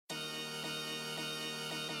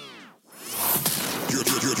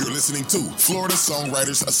listening to Florida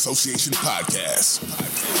Songwriters Association Podcast,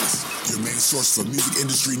 your main source for music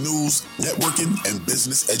industry news, networking, and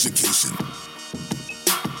business education.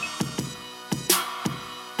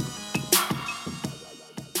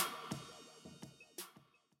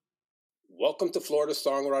 Welcome to Florida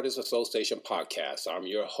Songwriters Association Podcast. I'm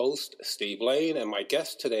your host, Steve Lane, and my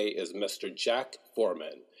guest today is Mr. Jack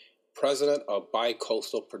Foreman, president of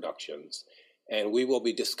Bicoastal Productions. And we will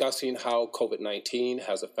be discussing how COVID-19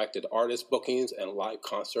 has affected artist bookings and live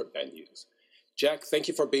concert venues. Jack, thank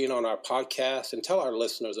you for being on our podcast, and tell our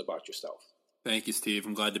listeners about yourself. Thank you, Steve.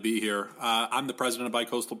 I'm glad to be here. I'm the president of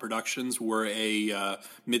Bicoastal Productions. We're a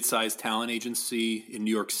mid-sized talent agency in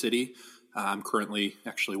New York City. I'm currently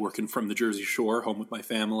actually working from the Jersey Shore, home with my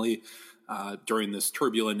family, during this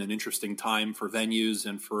turbulent and interesting time for venues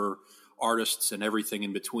and for artists and everything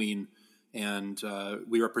in between. And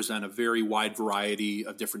we represent a very wide variety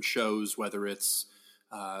of different shows, whether it's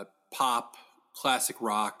pop, classic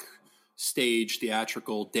rock, stage,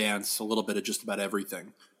 theatrical, dance, a little bit of just about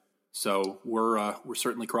everything. So we're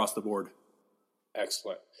certainly across the board.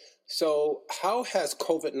 Excellent. So how has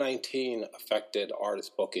COVID-19 affected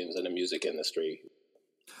artist bookings in the music industry?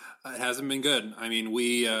 It hasn't been good. I mean,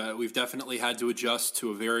 we've definitely had to adjust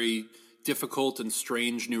to a very difficult and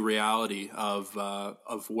strange new reality of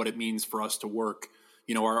what it means for us to work.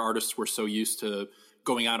 You know, our artists were so used to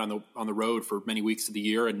going out on the road for many weeks of the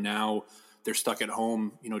year, and now they're stuck at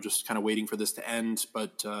home, you know, just kind of waiting for this to end.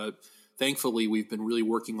 But thankfully, we've been really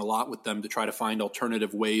working a lot with them to try to find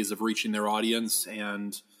alternative ways of reaching their audience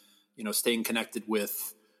and, you know, staying connected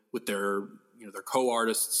with their, you know, their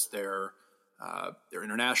co-artists, their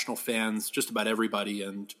international fans, just about everybody.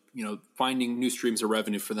 And, you know, finding new streams of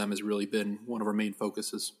revenue for them has really been one of our main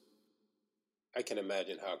focuses. I can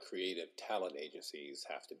imagine how creative talent agencies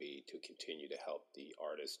have to be to continue to help the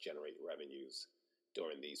artists generate revenues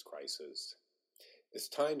during these crises. It's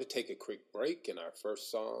time to take a quick break, and our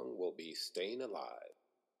first song will be Staying Alive.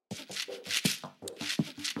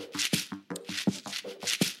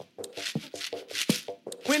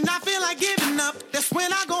 When I feel like giving up, that's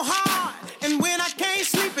when I go hard. And when I can't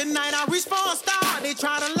sleep at night, I reach for a star. They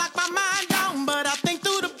try to lock my mind down, but I think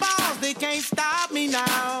through the bars, they can't stop me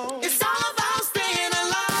now. It's all about staying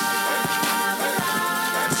alive, alive,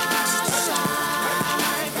 alive.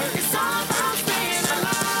 It's all about staying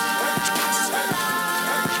alive, alive,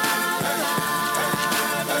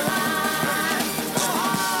 alive, alive.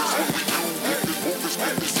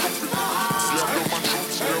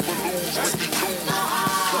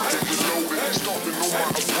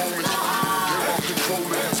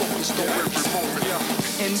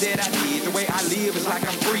 And that I did, the way I live is like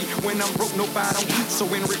I'm free. When I'm broke, nobody don't eat, so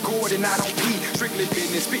in recording I don't pee. Strictly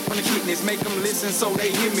business, spit from the kidneys, make them listen so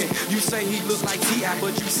they hear me. You say he look like T.I.,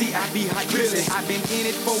 but you see I be high clearly. I've been in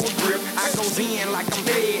it for a grip, I goes in like I'm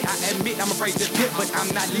dead. I admit I'm afraid to dip, but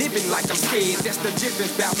I'm not living like I'm scared. That's the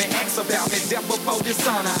difference about me, acts about me, death before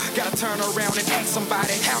dishonor. Gotta turn around and ask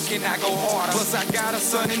somebody, how can I go harder? Plus I got a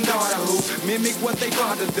son and daughter who mimic what they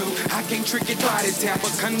father do. I can't trick it, body tap,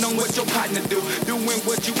 but condone what your partner do. Doing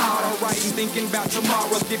what you oughta, writing, thinking about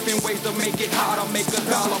tomorrow. Different ways to make it harder, make a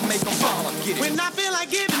dollar, make them follow. Get it. When I feel like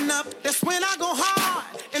giving up, that's when I go hard.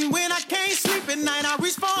 And when I can't sleep at night, I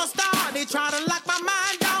reach for a star. They try to lock my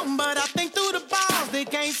mind down, but I think through the bars, they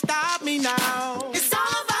can't stop me now. It's all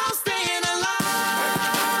about staying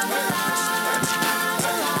alive, alive,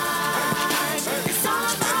 alive. It's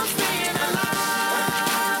all about staying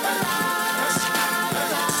alive, alive, alive,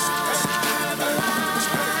 alive.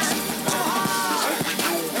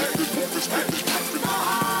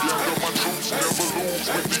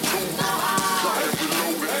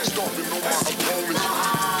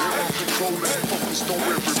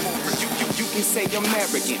 You can say I'm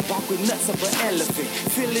arrogant, walk with nuts of an elephant.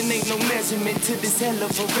 Feeling ain't no measurement to this hell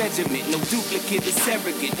of a regiment. No duplicate, it's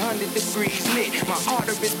arrogant, 100 degrees lit. My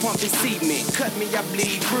arteries pumping cement, cut me, I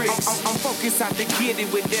bleed bricks. I'm focused out to get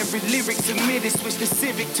it with every lyric submitted. Switch the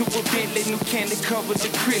Civic to a Bentley, new candy covered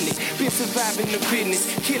acrylic. Been surviving the business,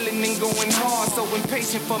 killing and going hard. So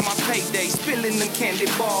impatient for my payday, spilling them candy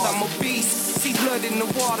bars. I'm a beast, see blood in the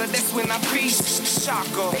water, that's when I feast.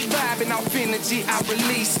 Shocker, they vibing off energy I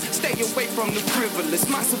release. Stay away from the frivolous,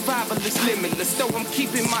 my survival is limitless. Though I'm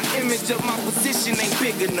keeping my image up, my position ain't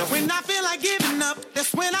big enough. When I feel like giving up,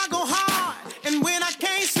 that's when I go hard. And when I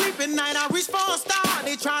can't sleep at night, I reach for a star.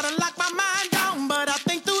 They try to lock my mind down, but I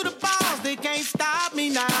think through the bars, they can't stop me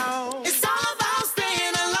now. It's all about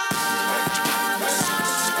staying alive,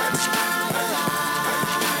 alive, alive.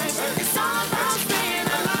 It's all about staying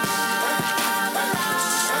alive,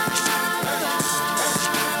 alive, alive,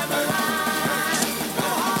 alive.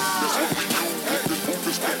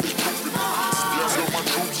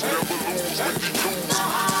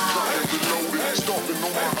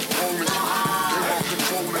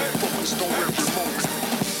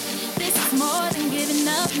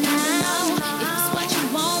 up now. If it's what you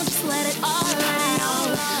want, just let it all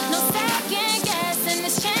out. No second guessing,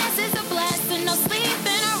 this chance is a blessing. No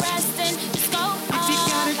sleeping or resting, just go hard. If you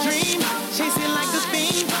got a dream, chase it like a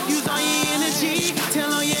fiend. Use all your energy.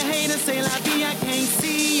 Tell all your haters, say la vie, I can't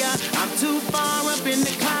see ya. I'm too far up in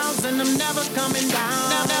the clouds and I'm never coming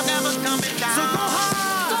down. Never coming down. So go hard.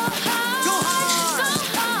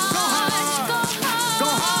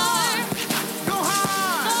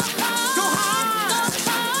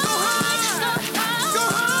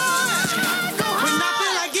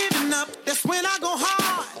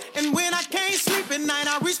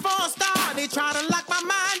 Try to lock my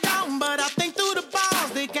mind down, but I think through the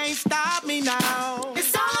bars, they can't stop me now.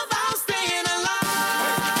 It's all about staying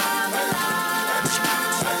alive, alive,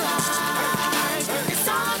 alive. It's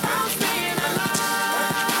all about staying alive,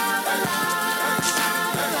 alive,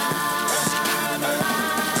 alive,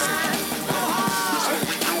 alive. Go hard.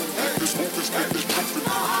 This hope is getting trumpet.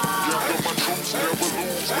 Yeah, my troops never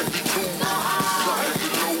lose when they tune. Got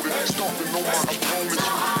it loaded, stomping on my opponents.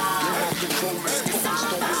 Yeah, I'm controlling,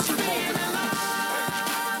 focused on every moment.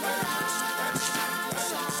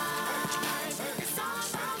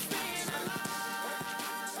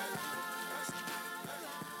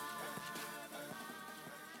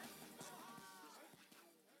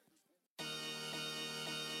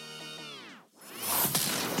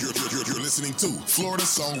 You're listening to Florida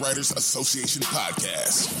Songwriters Association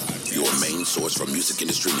Podcast, your main source for music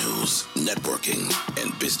industry news, networking,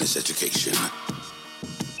 and business education.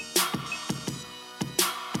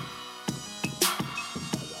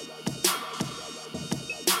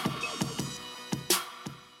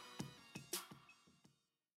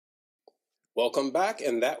 Welcome back,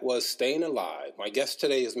 and that was Staying Alive. My guest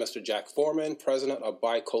today is Mr. Jack Foreman, president of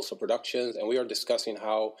Bi-Coastal Productions, and we are discussing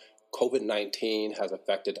how COVID-19 has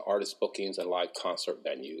affected artist bookings and live concert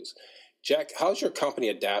venues. Jack, how's your company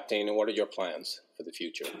adapting, and what are your plans for the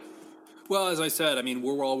future? Well, as I said, I mean,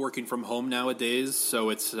 we're all working from home nowadays, so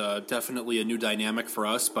it's definitely a new dynamic for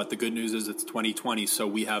us, but the good news is it's 2020, so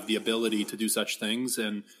we have the ability to do such things,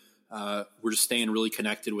 and we're just staying really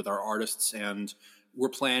connected with our artists, and we're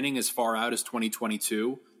planning as far out as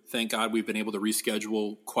 2022. Thank God we've been able to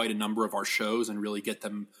reschedule quite a number of our shows and really get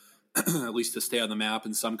them at least to stay on the map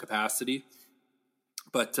in some capacity.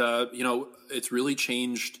 But, it's really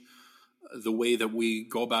changed the way that we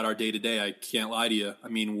go about our day-to-day. I can't lie to you. I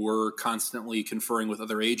mean, we're constantly conferring with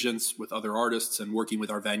other agents, with other artists, and working with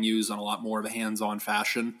our venues on a lot more of a hands-on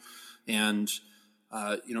fashion. And,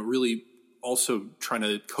 really also trying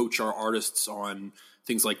to coach our artists on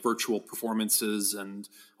things like virtual performances and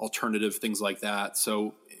alternative things like that.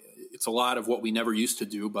 So it's a lot of what we never used to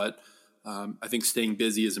do, but I think staying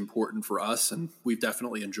busy is important for us, and we've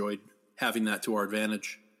definitely enjoyed having that to our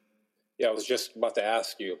advantage. Yeah, I was just about to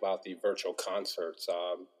ask you about the virtual concerts.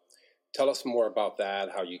 Tell us more about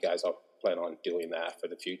that, how you guys are plan on doing that for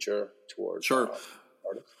the future towards Sure.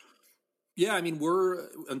 artists. Yeah, I mean,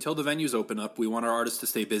 until the venues open up, we want our artists to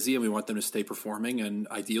stay busy and we want them to stay performing and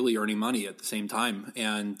ideally earning money at the same time.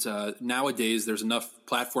 And nowadays, there's enough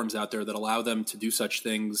platforms out there that allow them to do such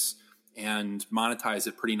things and monetize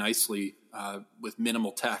it pretty nicely with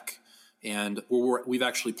minimal tech. And we've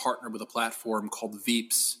actually partnered with a platform called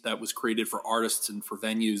Veeps that was created for artists and for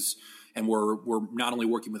venues. And we're not only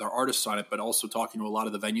working with our artists on it, but also talking to a lot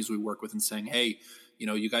of the venues we work with and saying, hey,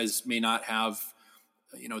 you guys may not have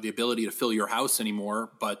the ability to fill your house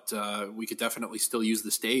anymore, but we could definitely still use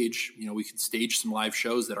the stage. We could stage some live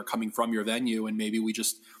shows that are coming from your venue, and maybe we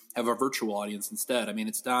just have a virtual audience instead. I mean,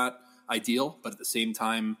 it's not ideal, but at the same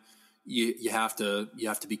time, you have to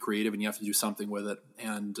be creative and you have to do something with it.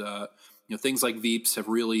 And things like Veeps have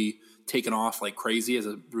really taken off like crazy as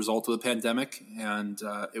a result of the pandemic, and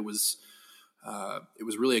it was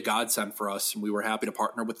really a godsend for us, and we were happy to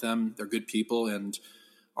partner with them. They're good people, and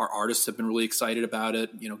our artists have been really excited about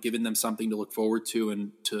it. Giving them something to look forward to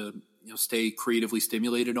and to stay creatively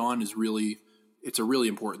stimulated on it's a really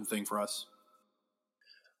important thing for us.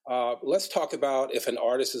 Let's talk about if an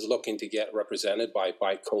artist is looking to get represented by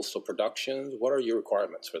Bi-Coastal Productions. What are your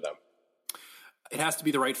requirements for them? It has to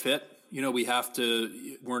be the right fit. We're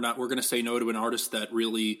going to say no to an artist that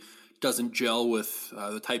really doesn't gel with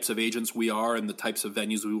the types of agents we are and the types of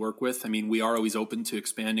venues we work with. I mean, we are always open to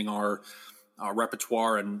expanding our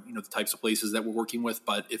repertoire and the types of places that we're working with.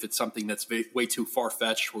 But if it's something that's way too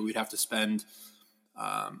far-fetched where we'd have to spend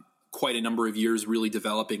quite a number of years really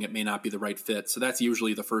developing, it may not be the right fit. So that's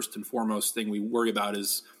usually the first and foremost thing we worry about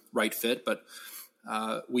is right fit. But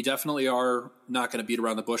we definitely are not going to beat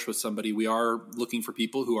around the bush with somebody. We are looking for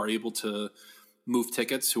people who are able to move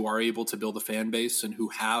tickets, who are able to build a fan base and who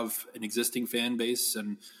have an existing fan base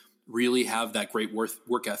and really have that great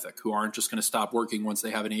work ethic, who aren't just going to stop working once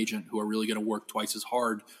they have an agent, who are really going to work twice as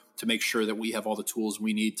hard to make sure that we have all the tools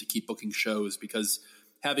we need to keep booking shows, because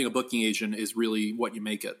having a booking agent is really what you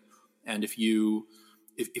make it. And if you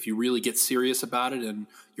really get serious about it and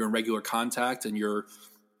you're in regular contact and you're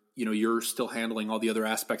still handling all the other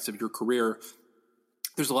aspects of your career,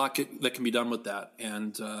 there's a lot that can be done with that.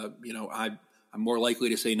 And, I'm more likely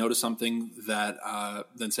to say no to something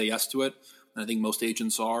than say yes to it. And I think most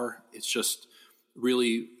agents are. It's just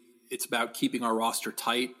really, it's about keeping our roster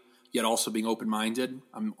tight, yet also being open-minded.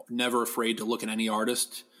 I'm never afraid to look at any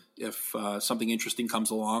artist. If something interesting comes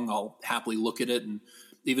along, I'll happily look at it. And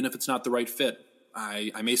even if it's not the right fit,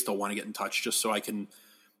 I may still want to get in touch just so I can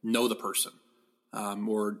know the person.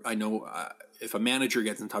 Or I know if a manager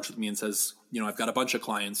gets in touch with me and says, I've got a bunch of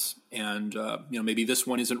clients and, maybe this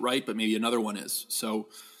one isn't right, but maybe another one is. So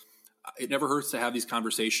it never hurts to have these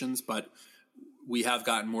conversations, but we have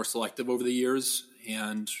gotten more selective over the years,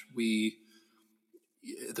 and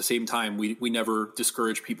at the same time, we never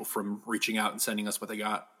discourage people from reaching out and sending us what they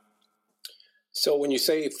got. So when you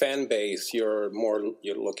say fan base, you're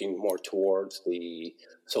looking more towards the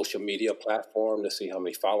social media platform to see how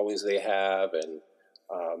many followings they have, and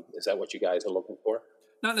is that what you guys are looking for?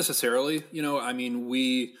 Not necessarily.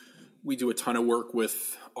 We do a ton of work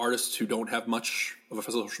with artists who don't have much of a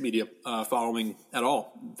social media following at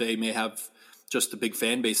all. They may have just a big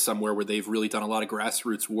fan base somewhere where they've really done a lot of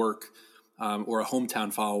grassroots work, or a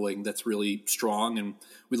hometown following that's really strong. And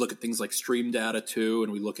we look at things like stream data too,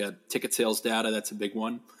 and we look at ticket sales data. That's a big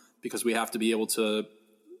one, because we have to be able to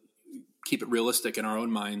keep it realistic in our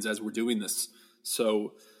own minds as we're doing this.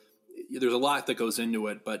 So there's a lot that goes into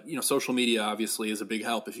it, but social media obviously is a big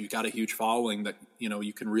help. If you've got a huge following that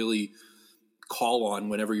you can really call on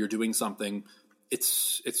whenever you're doing something,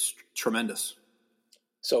 it's tremendous.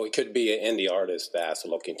 So it could be an indie artist that's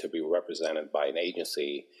looking to be represented by an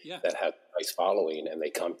agency that has a nice following, and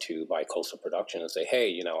they come to Bi-Coastal Production and say,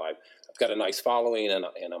 hey, I've got a nice following, and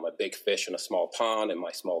I'm a big fish in a small pond in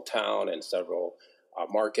my small town and several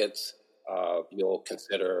markets. You'll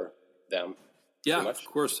consider them. Yeah, of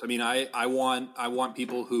course. I mean, I want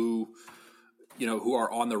people who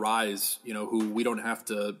are on the rise, who we don't have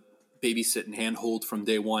to babysit and handhold from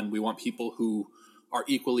day one. We want people who are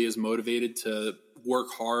equally as motivated to work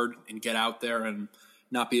hard and get out there and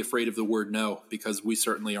not be afraid of the word no, because we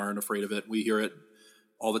certainly aren't afraid of it. We hear it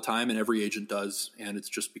all the time, and every agent does, and it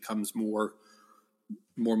just becomes more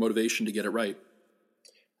motivation to get it right.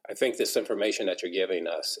 I think this information that you're giving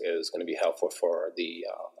us is going to be helpful for our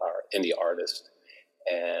indie artists,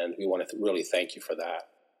 and we want to really thank you for that.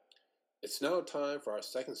 It's now time for our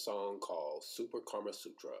second song, called Super Kama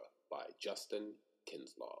Sutra by Justin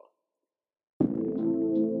Kinslaw.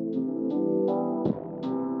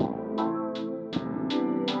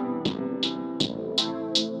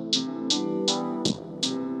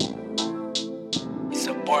 It's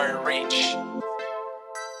a boy Reach.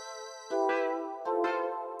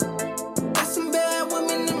 Got some bad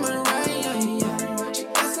women in my ride. She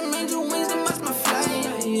got some angel wings that match my flight.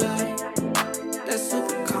 That's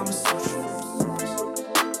super Kama Sutra.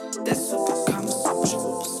 That's super Kama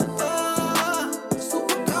Sutra.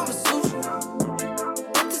 Super Kama Sutra.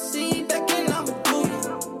 Got the seed back in I'm a dude.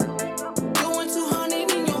 Going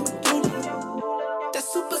 200 in your medulla. That's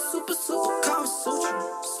super Kama Sutra.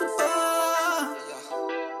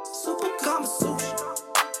 Super Kama Sutra.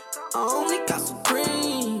 I only got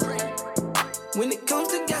Supreme. When it comes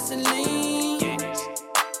to gasoline,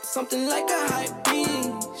 something like a hype beast.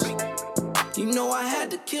 I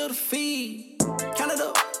had to kill the feed. Count it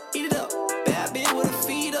up, eat it up. Bad bitch with her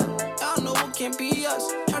feet up. Y'all know it can't be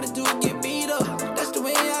us. Try to do it, get beat up. That's the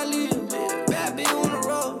way I live. Bad bitch on the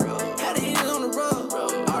road. Had to hit it on the road.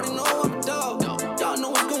 Already know I'm a dog. Y'all know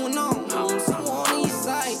what's going on. Someone on the east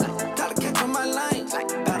side. Gotta catch on my line.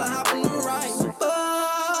 Gotta hop in the ride.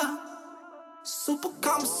 Super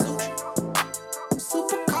Kama Sutra.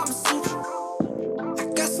 Super Kama Sutra. I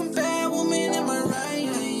got some bad women in my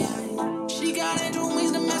ride. She got angel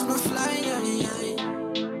wings to match my flight.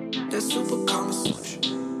 That's Super Kama Sutra.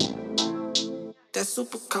 That's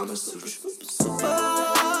Super Kama Sutra.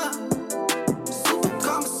 Super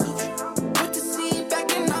Kama Sutra. Put the seed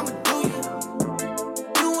back and I'ma do you.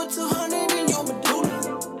 Doing 200 in your medulla.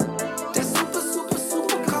 That's super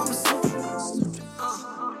Kama Sutra.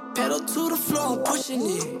 Pedal to the floor, I'm pushing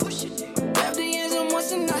it. Grab the engine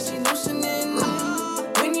once and now she loosening.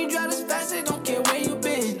 When you drive this fast, they don't care where you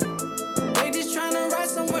been. They just tryna ride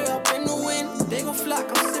somewhere up in the wind. They gon' flock,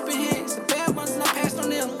 I'm sipping hits. The bad ones and I passed on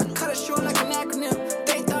them. Cut it short like an acronym.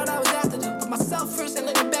 They thought I was after them. Put myself first and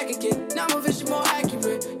looking back again. Now my vision more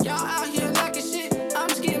accurate. Y'all out here lacking shit. I'm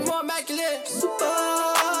just getting more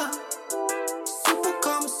Super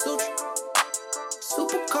Kama Sutra.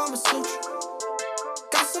 Super Kama Sutra.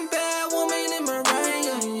 Got some bad woman in my rain.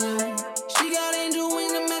 She got angel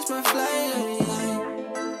wing to match my flame.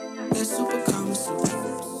 That's Super Kama Sutra.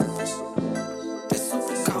 That's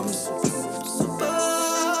Super Kama Sutra.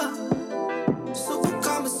 Super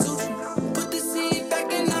Kama Sutra. Put the seed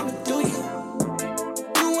back and I'ma do you.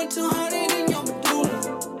 Doing 200 in your medulla.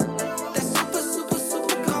 That's super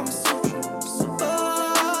Kama Sutra.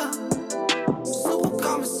 Super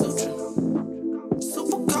Kama Sutra.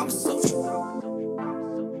 Super Kama Sutra.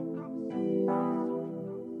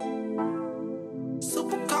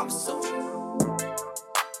 Super Kama Sutra.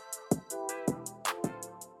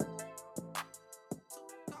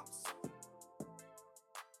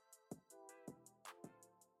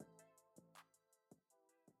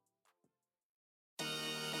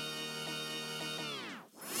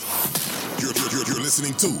 You're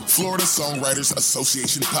listening to Florida Songwriters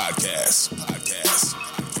Association Podcast.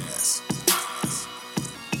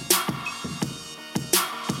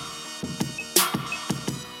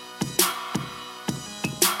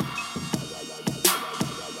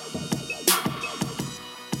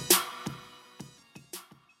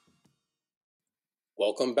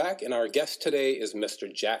 Welcome back, and our guest today is Mr.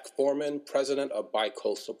 Jack Foreman, president of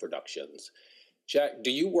Bicoastal Productions. Jack,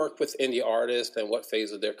 do you work with indie artists, and what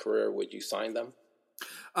phase of their career would you sign them?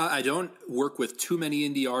 I don't work with too many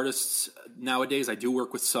indie artists nowadays. I do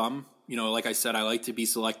work with some. You know, like I said, I like to be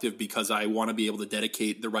selective because I want to be able to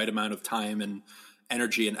dedicate the right amount of time and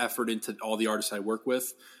energy and effort into all the artists I work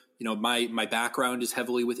with. You know, my background is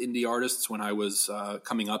heavily with indie artists when I was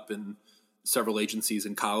coming up in several agencies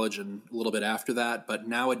in college and a little bit after that. But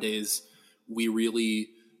nowadays, we really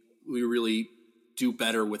do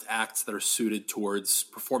better with acts that are suited towards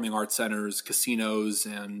performing arts centers, casinos,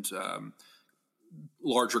 and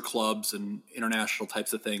larger clubs and international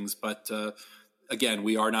types of things. But again,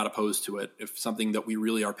 we are not opposed to it. If something that we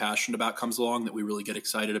really are passionate about comes along that we really get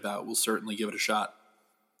excited about, we'll certainly give it a shot.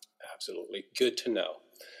 Absolutely. Good to know.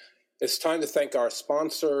 It's time to thank our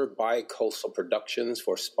sponsor, Bicoastal Productions,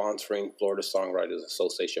 for sponsoring Florida Songwriters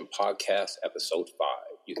Association Podcast, Episode 5.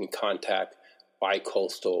 You can contact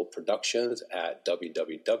Bicoastal Productions at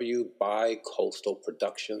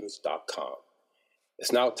www.bicoastalproductions.com.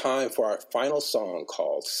 It's now time for our final song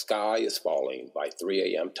called Sky is Falling by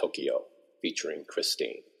 3 a.m. Tokyo, featuring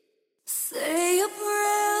Christine. Say a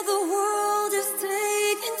prayer, the world is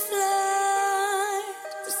taking flight.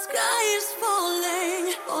 The sky is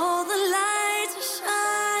falling, all the lights are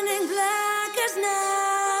shining black as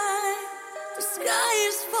night. The sky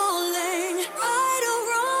is falling, right or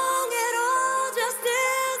wrong, it all just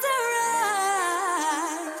is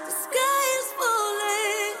alright. The sky is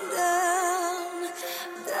falling down,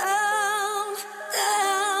 down,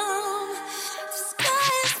 down. The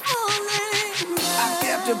sky is falling down. I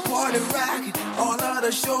kept the party rocking, all of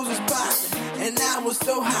the shows was popping, and I was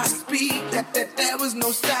so high speed that there was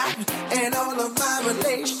no stopping. And all of my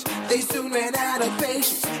relations, they soon ran out of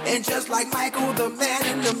patience. And just like Michael, the man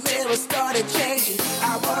in the middle started changing.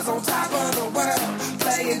 I was on top of the world,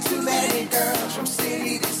 playing too many girls from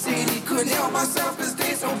city to city. Couldn't help myself 'cause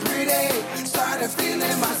they so pretty. Started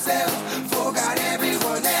feeling myself, forgot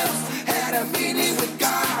everyone else. Had a meeting with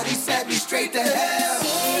God, he set me straight to hell.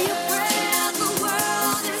 Say a prayer, the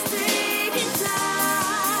world is taking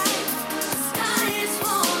flight. The sky is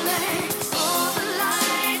falling, all the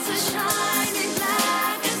lights are shining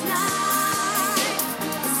black as night.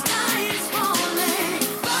 The sky is falling,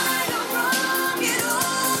 right or wrong, it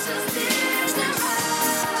all just is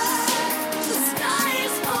alright. The sky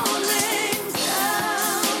is falling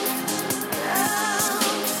down,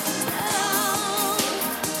 down, down.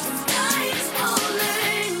 The sky is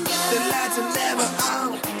falling down. The lights are never on,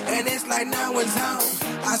 and it's like no one's home.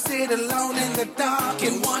 I sit alone in the dark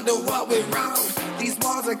and wonder what went wrong. These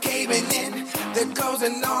walls are caving in, they're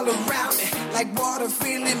closing all around me. Like water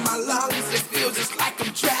filling my lungs, it feels just like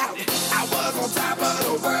I'm drowning. I was on top of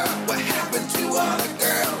the world, what happened to all the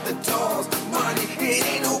girls, the toys, the money? It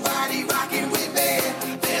ain't nobody rocking with me.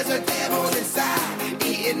 There's a devil inside,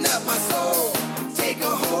 eating up my soul. Take a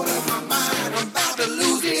hold of my mind, I'm about to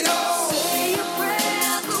lose it all. Say a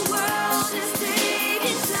prayer, the world is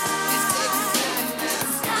taking flight. The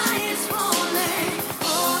sky is falling,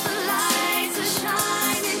 all the lights are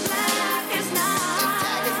shining black as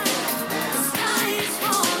night. The sky is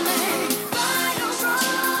falling, right or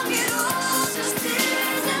wrong, it all just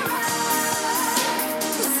is alright.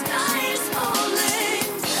 The sky is falling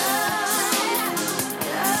down,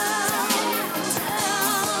 down,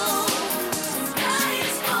 down. The sky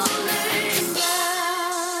is falling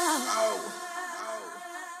down.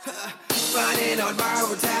 running on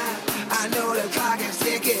borrowed time. I know the clock is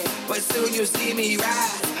ticking, but soon you'll see me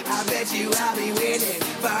rise. I bet you I'll be winning.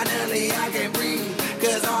 Finally I can breathe,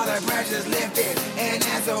 cause all the pressure's lifted, and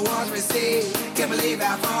as the walls recede, can't believe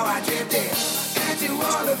how far I drifted. And to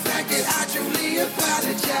all affected, I truly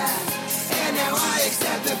apologize. And now I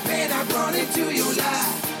accept the pain I brought into your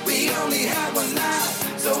life. We only have one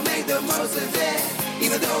life, so make the most of it.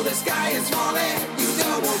 Even though the sky is falling, you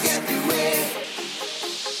know we'll get through it.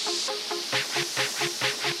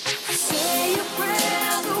 Say a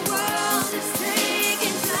prayer, the world is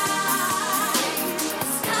taking time.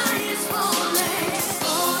 The sky is falling,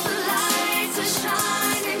 all the lights are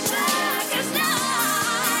shining black as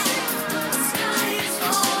night. The sky is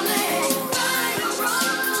falling, right or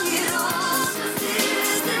wrong, it all just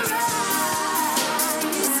isn't right.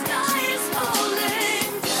 The sky is falling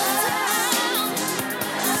down, down,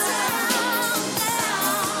 down.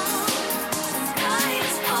 The sky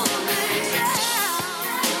is falling down.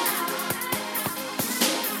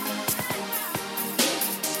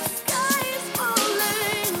 Sky is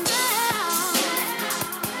falling down.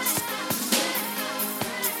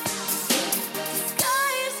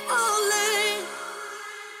 Sky is falling.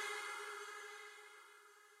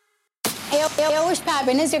 Yo, what's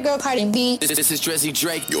poppin'? It's your girl Cardi B. This is Drizzy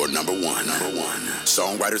Drake. Your number one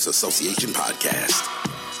Songwriters Association podcast.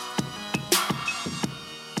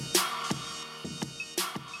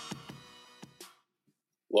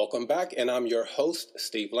 Welcome back, and I'm your host,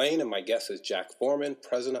 Steve Lane, and my guest is Jack Foreman,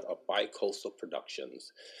 president of Bicoastal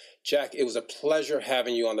Productions. Jack, it was a pleasure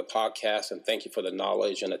having you on the podcast, and thank you for the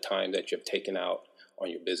knowledge and the time that you've taken out on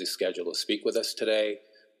your busy schedule to speak with us today.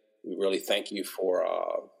 We really thank you for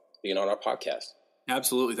being on our podcast.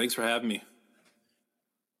 Absolutely. Thanks for having me.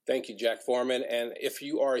 Thank you, Jack Foreman. And if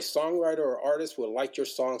you are a songwriter or artist who would like your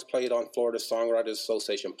songs played on Florida Songwriters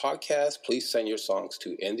Association podcast, please send your songs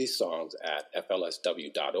to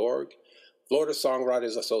indiesongs@flsw.org. Florida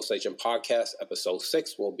Songwriters Association podcast, episode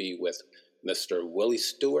 6, will be with Mr. Willie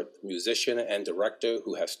Stewart, musician and director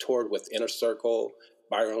who has toured with Inner Circle,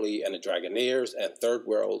 Byron Lee and the Dragoneers, and Third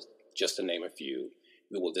World, just to name a few.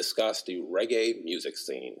 We will discuss the reggae music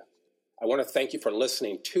scene. I want to thank you for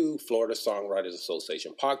listening to Florida Songwriters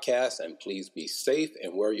Association podcast, and please be safe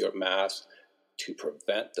and wear your mask to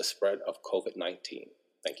prevent the spread of COVID-19.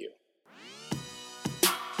 Thank you.